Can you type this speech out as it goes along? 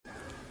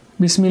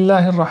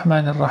Bismillahir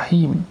Rahmanir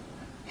Rahim.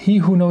 He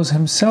who knows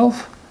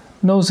himself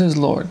knows his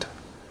Lord.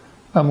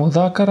 A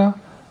Mudhākara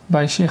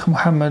by Shaykh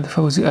Mohamed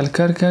Faouzi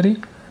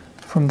al-Karkari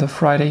from the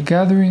Friday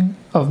gathering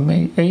of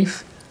May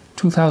 8th,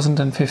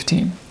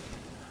 2015.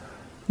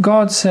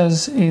 God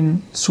says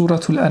in Surah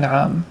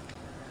Al-An'am,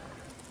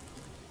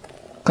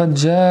 قَدْ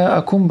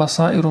جَاءَكُمْ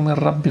بَصَائِرُ مِنْ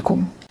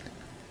رَبِّكُمْ.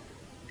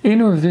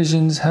 Inner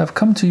visions have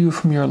come to you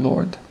from your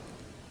Lord.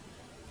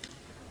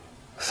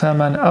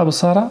 فَمَنْ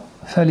أَبْصَرَ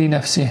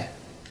فَلِنَفْسِهِ.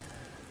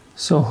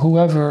 So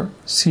whoever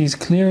sees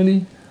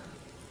clearly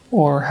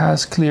or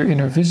has clear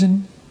inner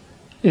vision,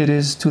 it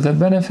is to the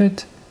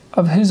benefit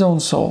of his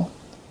own soul.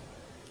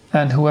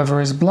 And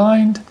whoever is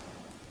blind,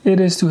 it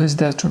is to his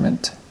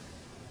detriment.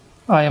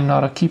 I am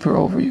not a keeper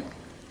over you.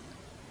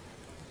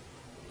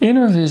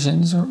 Inner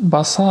visions, or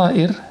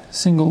basair,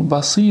 single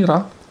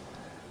basira,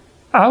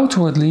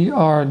 outwardly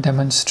are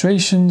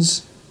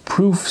demonstrations,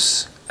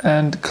 proofs,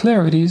 and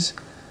clarities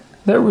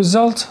that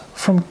result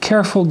from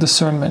careful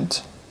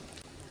discernment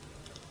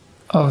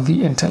of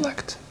the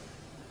intellect.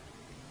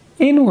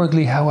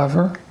 Inwardly,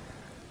 however,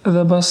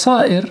 the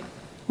basair,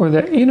 or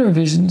the inner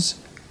visions,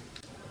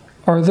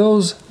 are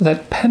those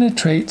that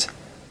penetrate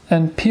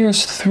and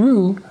pierce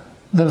through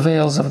the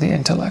veils of the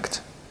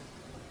intellect.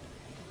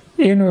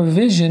 Inner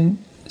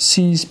vision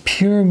sees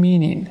pure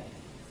meaning,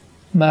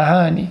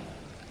 ma'ani,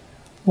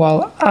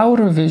 while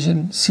outer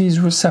vision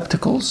sees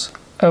receptacles,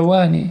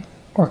 awani,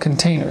 or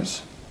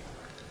containers.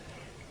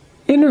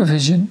 Inner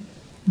vision,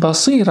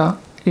 basira,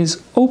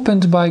 is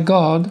opened by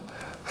God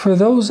for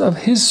those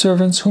of His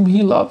servants whom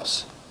He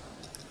loves,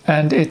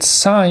 and its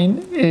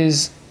sign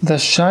is the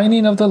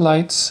shining of the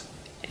lights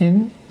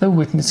in the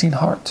witnessing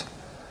heart,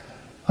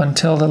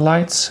 until the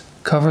lights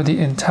cover the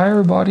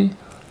entire body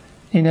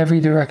in every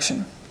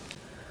direction.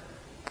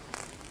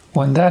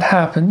 When that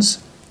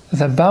happens,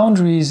 the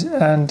boundaries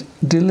and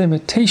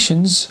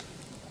delimitations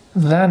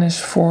vanish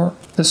for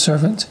the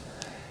servant,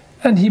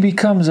 and he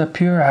becomes a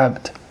pure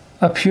abd,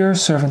 a pure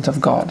servant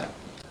of God.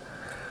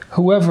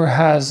 Whoever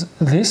has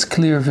this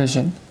clear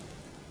vision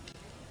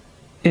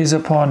is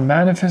upon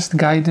manifest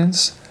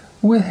guidance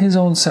with his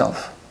own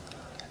self,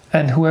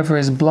 and whoever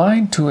is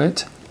blind to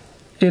it,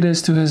 it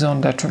is to his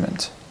own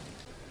detriment.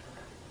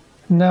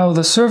 Now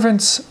the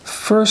servant's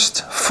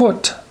first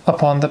foot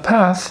upon the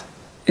path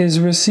is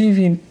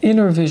receiving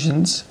inner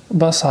visions,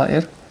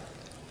 basair,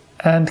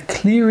 and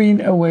clearing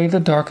away the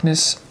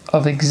darkness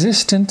of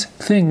existent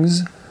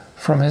things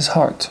from his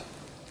heart.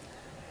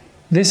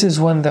 This is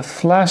when the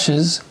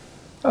flashes,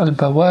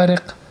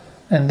 al-bawariq,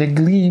 and the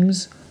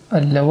gleams,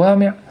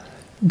 al-lawami',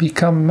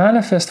 become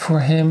manifest for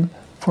him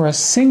for a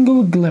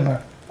single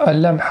glimmer,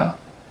 al-lamha,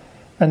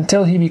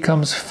 until he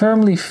becomes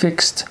firmly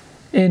fixed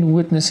in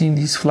witnessing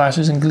these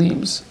flashes and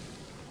gleams.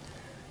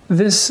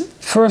 This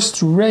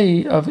first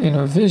ray of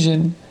inner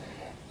vision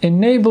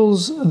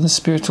enables the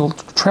spiritual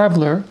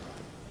traveler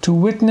to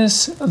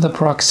witness the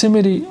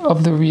proximity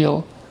of the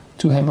real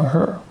to him or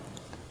her.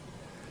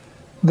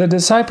 The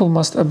disciple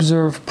must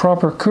observe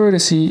proper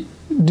courtesy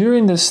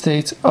during the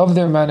state of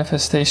their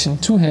manifestation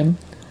to him,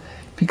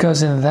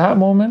 because in that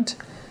moment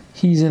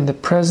he's in the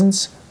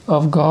presence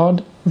of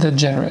God the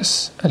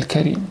Generous,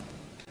 al-Karim.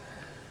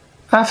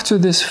 After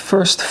this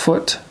first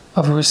foot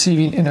of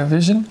receiving inner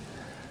vision,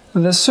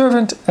 the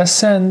servant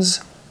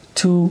ascends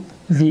to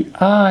the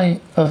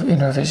eye of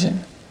inner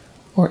vision,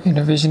 or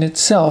inner vision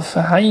itself,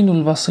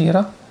 Ainul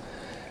Basira,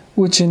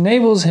 which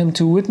enables him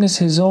to witness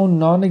his own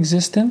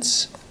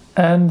non-existence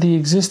and the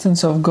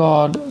existence of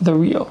God, the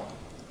real.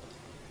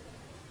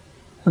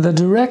 The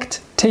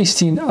direct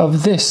tasting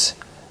of this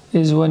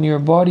is when your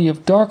body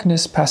of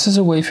darkness passes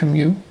away from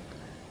you,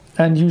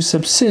 and you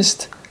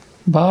subsist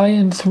by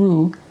and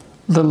through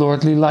the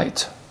lordly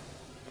light.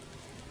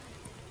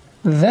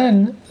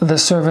 Then the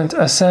servant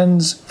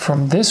ascends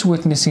from this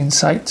witnessing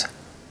sight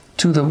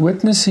to the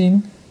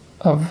witnessing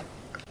of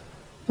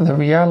the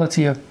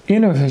reality of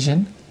inner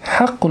vision,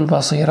 Haqqul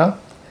Basira,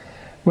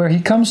 where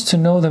he comes to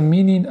know the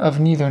meaning of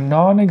neither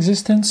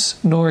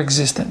non-existence nor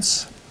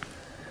existence.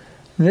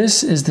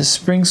 This is the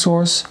spring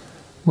source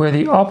where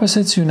the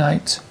opposites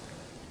unite,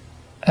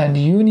 and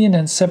union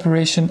and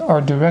separation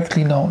are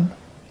directly known.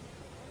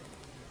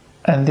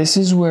 And this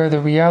is where the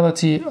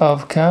reality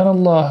of Kan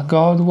Allah,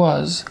 God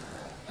was,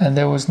 and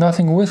there was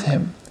nothing with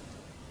him,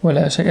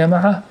 وَلَا شَيْءَ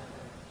مَعَهُ,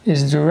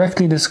 is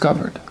directly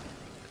discovered.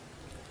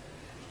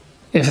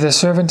 If the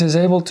servant is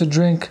able to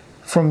drink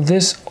from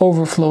this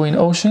overflowing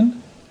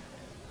ocean,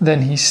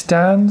 then he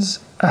stands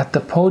at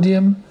the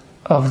podium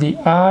of the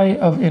eye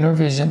of inner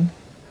vision,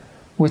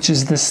 which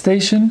is the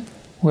station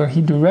where he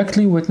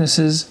directly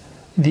witnesses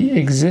the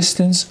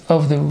existence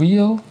of the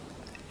real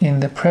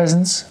in the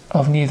presence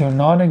of neither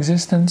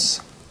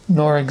non-existence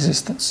nor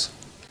existence.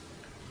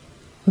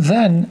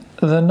 Then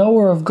the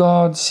knower of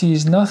God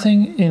sees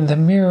nothing in the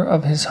mirror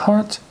of his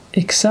heart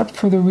except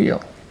for the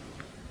real.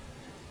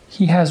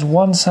 He has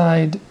one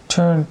side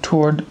turned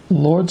toward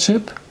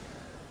lordship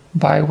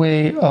by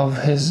way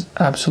of his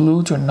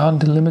absolute or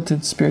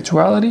non-delimited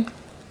spirituality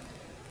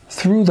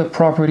through the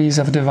properties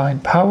of divine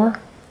power,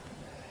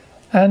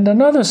 and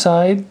another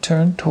side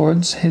turned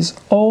towards his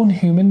own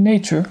human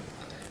nature,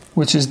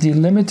 which is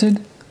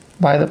delimited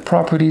by the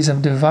properties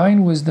of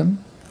divine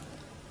wisdom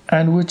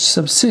and which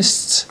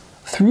subsists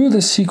through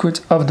the secret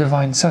of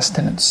divine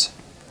sustenance,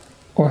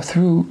 or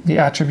through the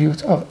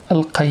attribute of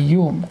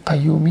al-Qayyum,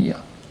 Qayyumiyya,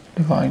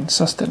 divine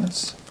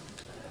sustenance.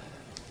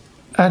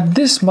 At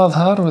this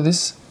madhar, or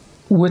this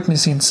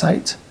witnessing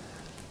site,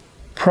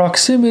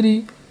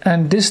 proximity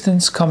and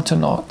distance come to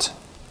naught,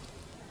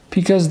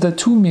 because the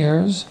two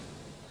mirrors,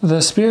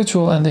 the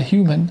spiritual and the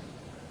human,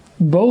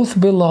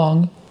 both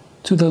belong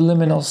to the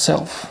liminal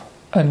self,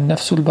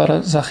 an-nafsul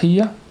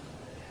barazakhiyya,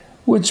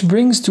 which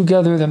brings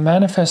together the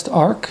manifest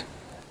arc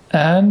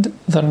and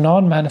the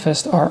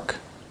non-manifest arc,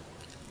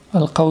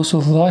 al-qaws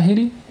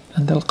al-zahiri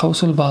and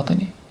al-qaws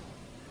al-batini.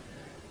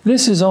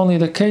 This is only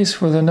the case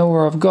for the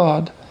knower of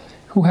God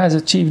who has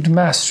achieved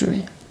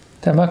mastery,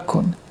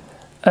 tamakkun,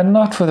 and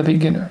not for the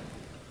beginner.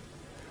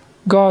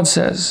 God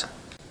says,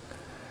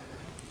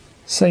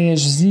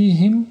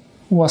 سَيَجْزِيهِمْ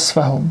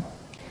وَصْفَهُمْ.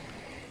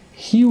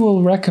 He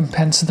will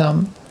recompense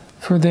them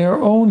for their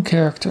own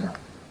character,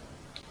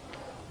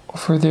 or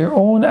for their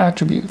own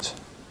attribute.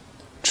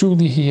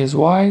 Truly He is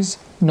wise,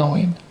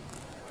 knowing.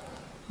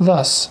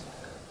 Thus,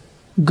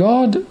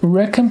 God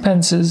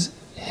recompenses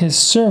His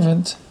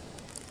servant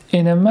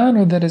in a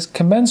manner that is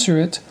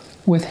commensurate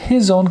with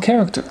His own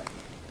character.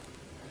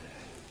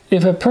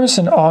 If a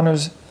person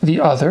honors the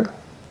other,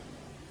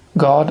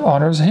 God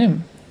honors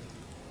him.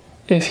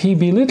 If he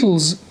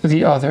belittles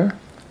the other,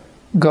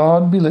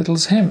 God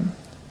belittles him.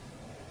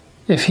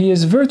 If he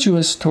is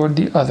virtuous toward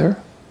the other,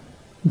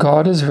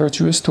 God is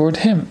virtuous toward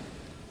him.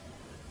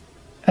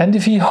 And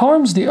if he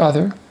harms the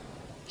other,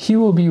 he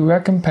will be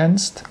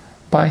recompensed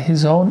by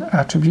his own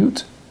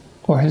attribute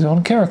or his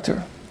own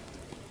character,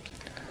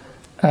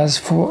 as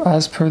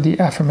per the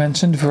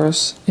aforementioned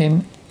verse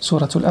in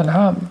Surah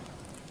Al-An'am.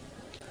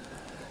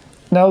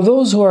 Now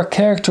those who are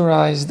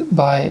characterized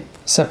by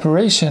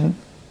separation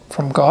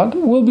from God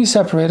will be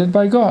separated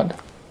by God.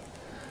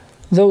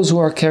 Those who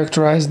are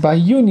characterized by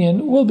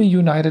union will be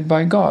united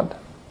by God,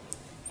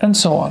 and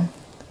so on.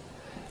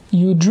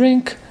 You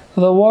drink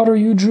the water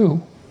you drew.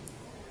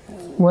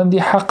 When the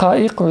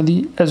haqa'iq, or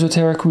the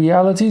esoteric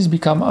realities,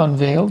 become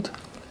unveiled,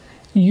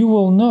 you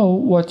will know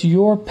what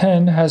your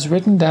pen has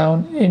written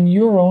down in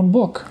your own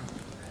book.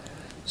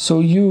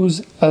 So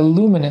use a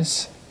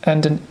luminous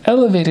and an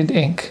elevated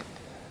ink,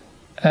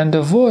 and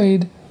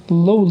avoid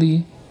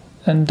lowly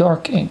and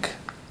dark ink.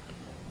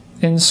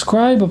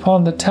 Inscribe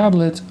upon the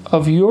tablet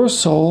of your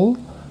soul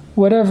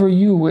whatever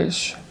you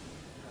wish,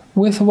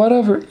 with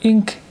whatever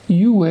ink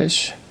you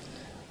wish,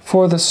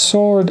 for the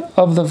sword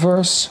of the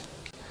verse,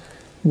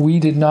 we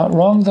did not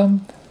wrong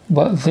them,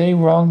 but they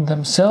wronged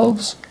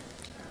themselves,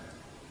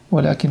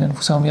 وَلَكِنْ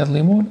أَنفُسَهُمْ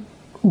يَظْلِمُونَ,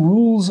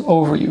 rules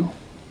over you.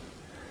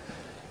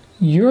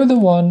 You're the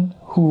one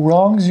who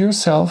wrongs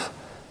yourself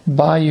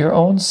by your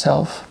own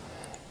self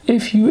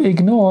if you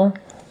ignore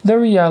the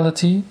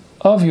reality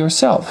of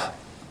yourself.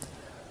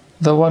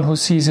 The one who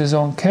sees his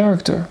own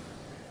character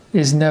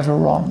is never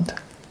wronged.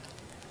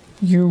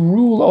 You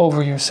rule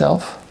over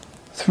yourself,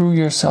 through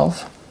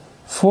yourself,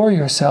 for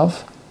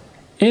yourself,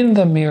 in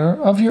the mirror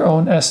of your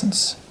own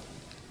essence.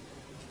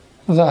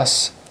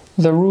 Thus,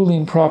 the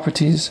ruling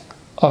properties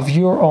of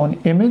your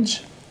own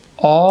image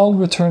all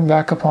return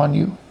back upon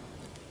you.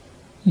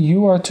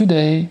 You are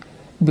today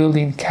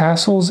building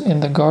castles in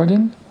the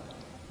garden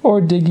or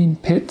digging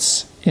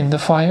pits in the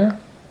fire,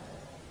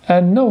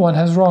 and no one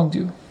has wronged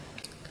you.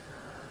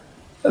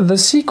 The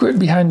secret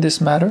behind this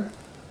matter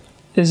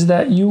is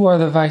that you are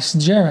the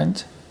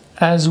vicegerent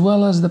as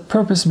well as the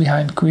purpose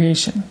behind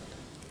creation.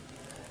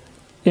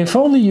 If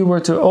only you were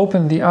to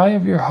open the eye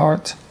of your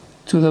heart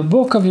to the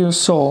book of your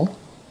soul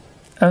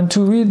and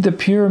to read the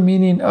pure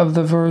meaning of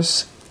the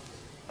verse,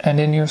 and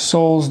in your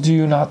souls do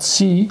you not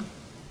see?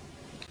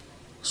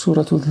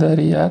 Surah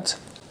Al-Dhariyat,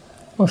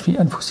 وَفِي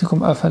أَنفُسِكُمْ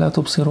أَفَلَا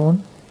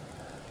تُبْصِرُونَ.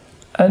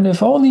 And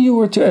if only you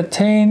were to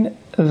attain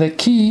the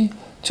key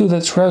to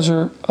the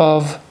treasure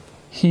of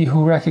he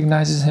who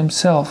recognizes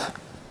himself,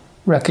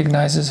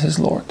 recognizes his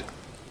Lord.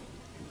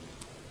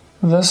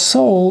 The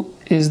soul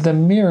is the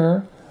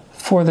mirror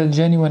for the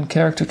genuine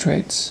character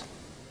traits,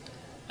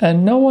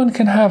 and no one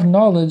can have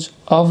knowledge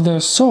of their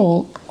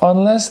soul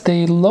unless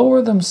they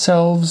lower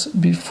themselves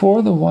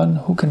before the one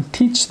who can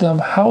teach them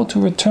how to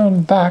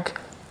return back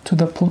to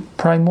the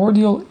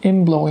primordial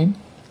inblowing,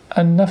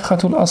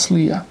 an-nafkhatul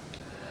asliya,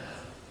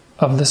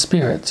 of the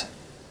spirit.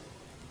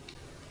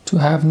 To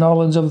have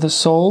knowledge of the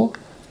soul,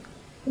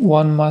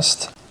 one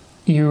must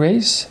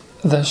erase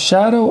the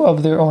shadow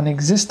of their own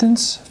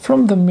existence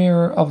from the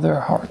mirror of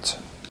their heart.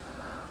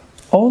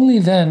 Only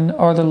then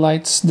are the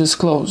lights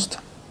disclosed,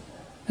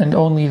 and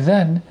only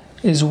then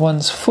is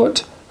one's foot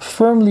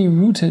firmly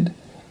rooted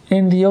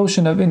in the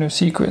ocean of inner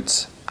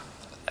secrets,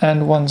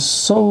 and one's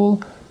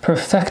soul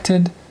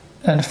perfected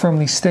and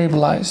firmly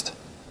stabilized,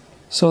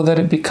 so that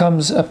it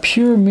becomes a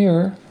pure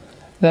mirror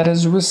that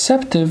is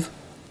receptive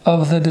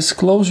of the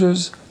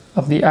disclosures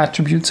of the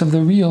attributes of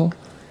the real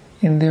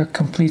in their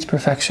complete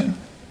perfection.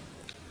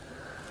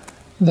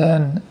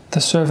 then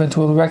the servant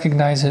will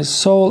recognize his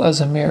soul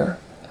as a mirror,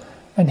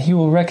 and he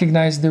will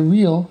recognize the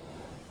real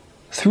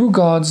through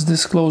God's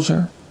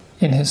disclosure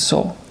in his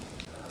soul.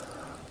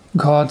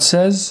 God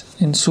says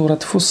in Surah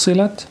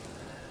Fussilat,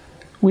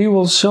 "We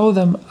will show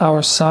them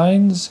our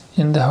signs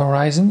in the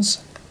horizons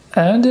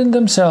and in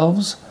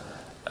themselves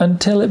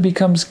until it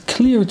becomes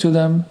clear to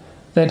them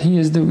that He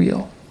is the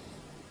real."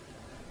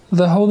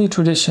 The Holy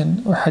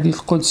Tradition, or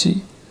Hadith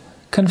Qudsi,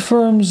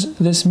 confirms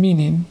this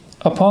meaning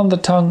upon the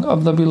tongue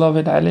of the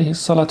Beloved alayhi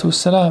salatu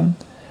wassalam,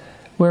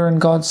 wherein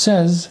God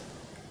says,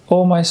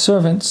 "O my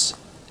servants,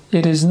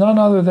 it is none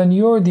other than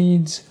your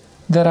deeds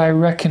that I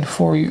reckon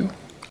for you."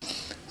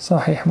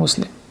 Sahih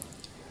Muslim.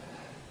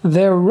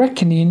 Their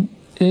reckoning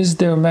is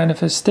their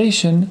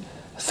manifestation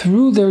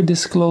through their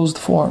disclosed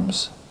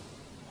forms.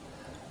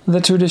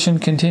 The tradition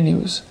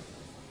continues,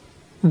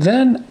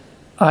 "Then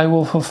I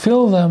will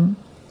fulfill them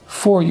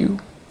for you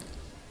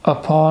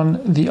upon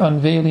the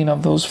unveiling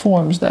of those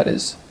forms, that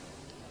is.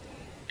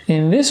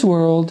 In this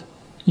world,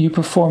 you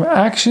perform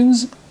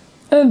actions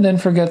and then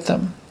forget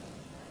them,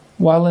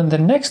 while in the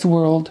next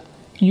world,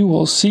 you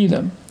will see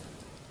them."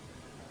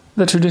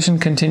 The tradition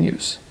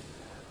continues,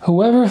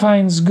 "Whoever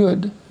finds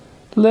good,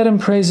 let him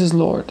praise his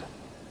Lord,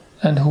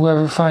 and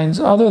whoever finds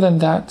other than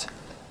that,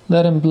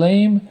 let him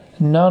blame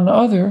none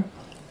other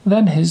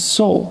than his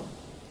soul."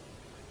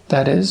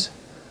 That is,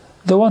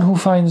 the one who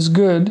finds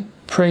good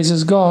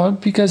praises God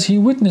because he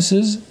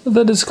witnesses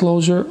the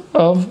disclosure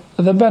of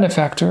the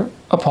benefactor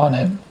upon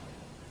him,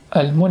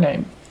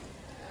 al-Mun'im.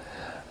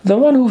 The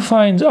one who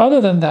finds other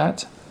than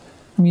that,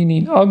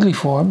 meaning ugly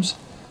forms,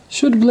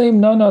 should blame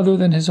none other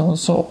than his own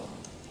soul.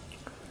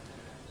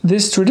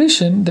 This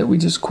tradition that we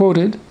just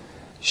quoted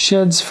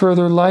sheds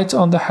further light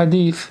on the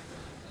hadith,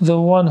 "The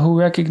one who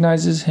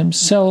recognizes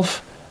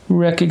himself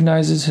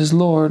recognizes his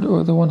Lord,"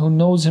 or "the one who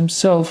knows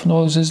himself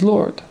knows his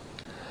Lord."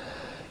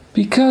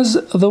 Because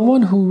the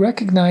one who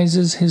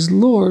recognizes his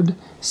Lord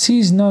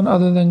sees none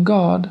other than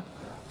God,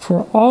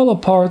 for all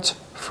apart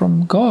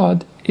from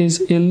God is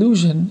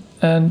illusion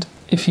and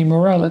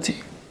ephemerality.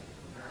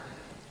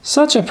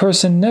 Such a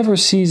person never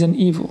sees an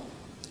evil,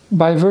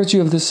 by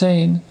virtue of the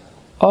saying,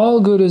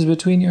 "All good is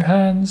between your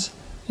hands,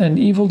 and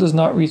evil does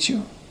not reach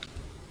you."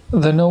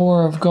 The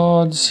knower of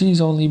God sees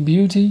only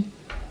beauty,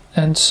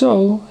 and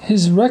so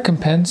his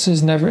recompense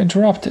is never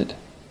interrupted.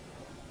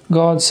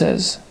 God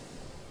says,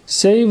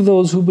 "Save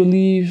those who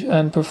believe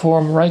and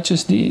perform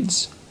righteous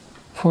deeds,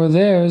 for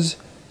theirs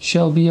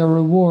shall be a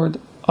reward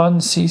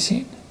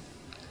unceasing."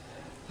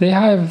 They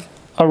have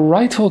a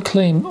rightful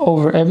claim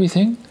over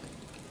everything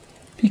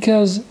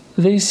because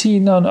they see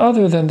none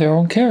other than their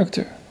own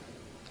character.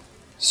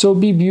 So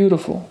be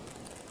beautiful,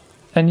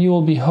 and you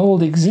will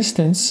behold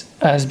existence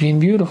as being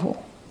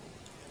beautiful.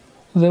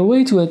 The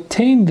way to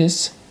attain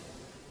this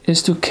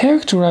is to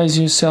characterize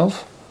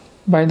yourself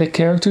by the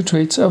character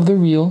traits of the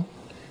real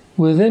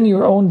within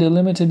your own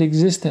delimited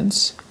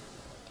existence,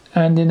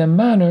 and in a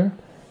manner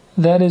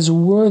that is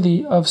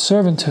worthy of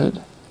servanthood,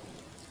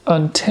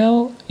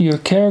 until your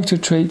character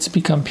traits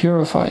become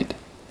purified,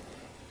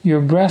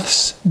 your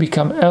breaths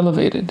become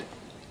elevated,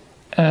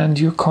 and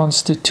your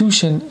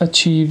constitution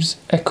achieves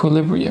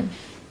equilibrium.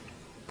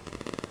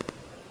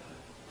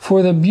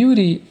 For the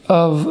beauty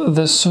of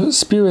the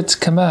Spirit's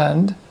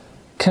command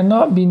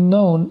cannot be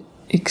known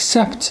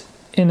except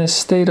in a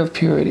state of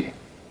purity.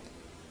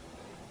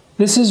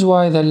 This is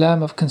why the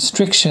lam of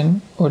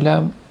constriction, or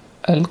lam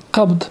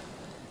al-Qabd,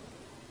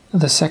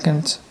 the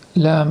second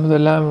lam, the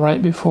lam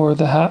right before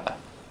the ha,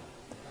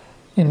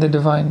 in the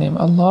divine name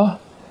Allah,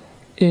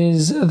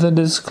 is the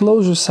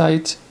disclosure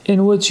site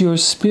in which your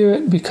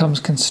spirit becomes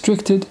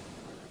constricted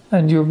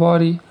and your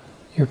body,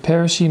 your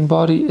perishing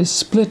body, is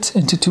split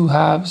into two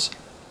halves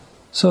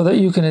so that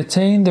you can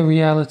attain the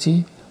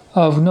reality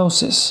of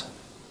gnosis.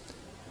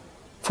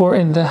 For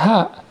in the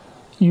ha,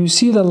 you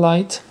see the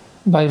light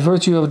by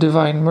virtue of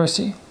divine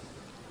mercy,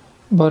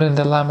 but in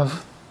the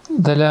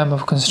lam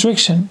of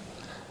constriction,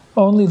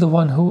 only the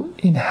one who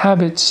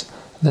inhabits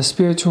the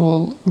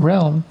spiritual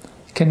realm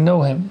can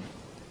know him.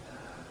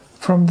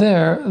 From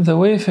there, the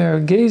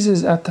wayfarer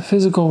gazes at the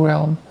physical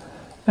realm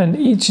and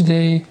each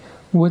day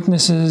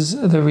witnesses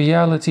the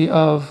reality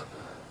of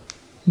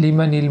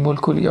لِمَنِ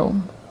الْمُلْكُ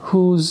الْيَوْمِ,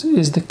 whose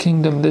is the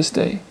kingdom this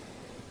day.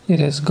 It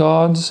is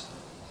God's,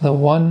 the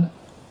one,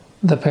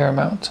 the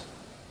paramount.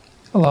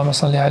 اللهم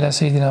صل على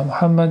سيدنا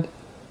محمد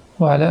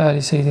وعلى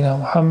آل سيدنا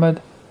محمد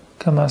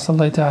كما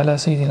صليت على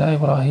سيدنا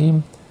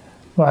إبراهيم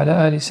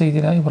وعلى آل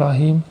سيدنا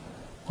إبراهيم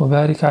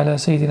وبارك على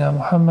سيدنا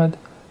محمد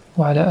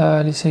وعلى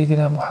آل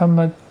سيدنا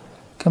محمد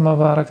كما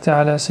باركت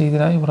على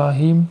سيدنا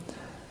إبراهيم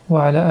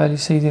وعلى آل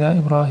سيدنا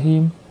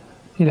إبراهيم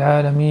في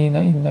العالمين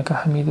إنك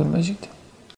حميد مجيد.